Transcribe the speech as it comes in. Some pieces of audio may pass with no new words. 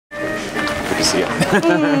see you.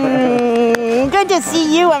 Good to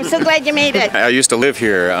see you. I'm so glad you made it. I used to live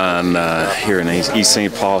here on here in East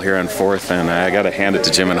St. Paul, here on 4th, and I got to hand it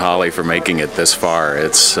to Jim and Holly for making it this far.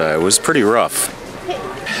 It was pretty rough.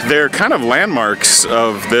 They're kind of landmarks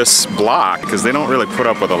of this block because they don't really put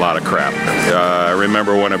up with a lot of crap. I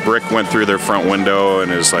remember when a brick went through their front window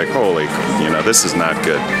and it was like, holy, this is not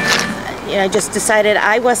good. I just decided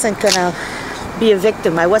I wasn't going to be a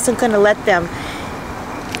victim. I wasn't going to let them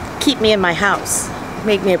keep me in my house,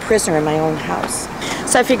 make me a prisoner in my own house.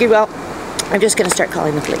 So I figured, well, I'm just going to start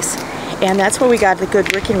calling the police. And that's where we got a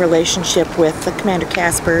good working relationship with Commander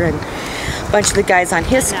Casper and a bunch of the guys on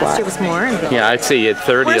his squad. There was more. Yeah, I'd say he had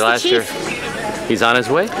 30 last year. He's on his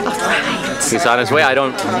way. He's on his way. I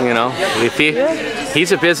don't, if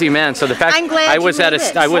he's a busy man. So the fact I was at a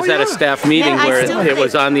staff meeting where it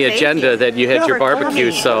was on the agenda that you had your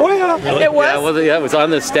barbecue. So it was. Yeah, it was on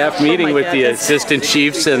the staff meeting with the assistant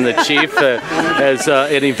chiefs and the chief as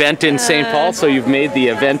an event in St. Paul. So you've made the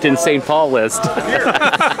event in St. Paul list.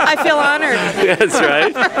 I feel honored. That's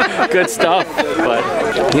right. Good stuff. But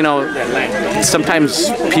sometimes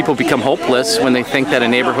people become hopeless when they think that a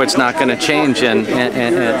neighborhood's not going to change, and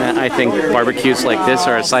I think barbecues like this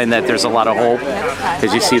are a sign that there's a lot of hope.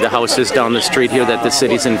 As you see the houses down the street here that the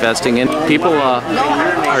city's investing in, people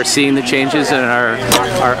are seeing the changes and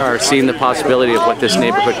are seeing the possibility of what this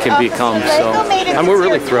neighborhood can become. So, and we're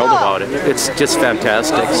really thrilled about it. It's just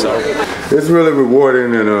fantastic. So, it's really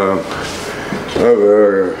rewarding and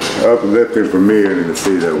uplifting for me and to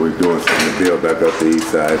see that we're doing something to build back up the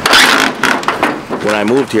east side. When I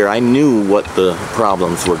moved here, I knew what the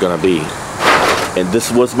problems were going to be, and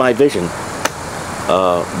this was my vision.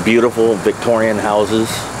 Beautiful Victorian houses.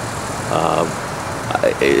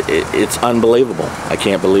 It's unbelievable. I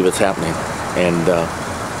can't believe it's happening, and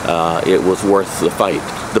it was worth the fight.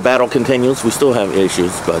 The battle continues. We still have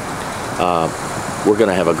issues, but we're going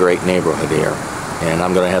to have a great neighborhood here, and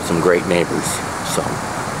I'm going to have some great neighbors. So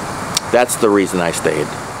that's the reason I stayed.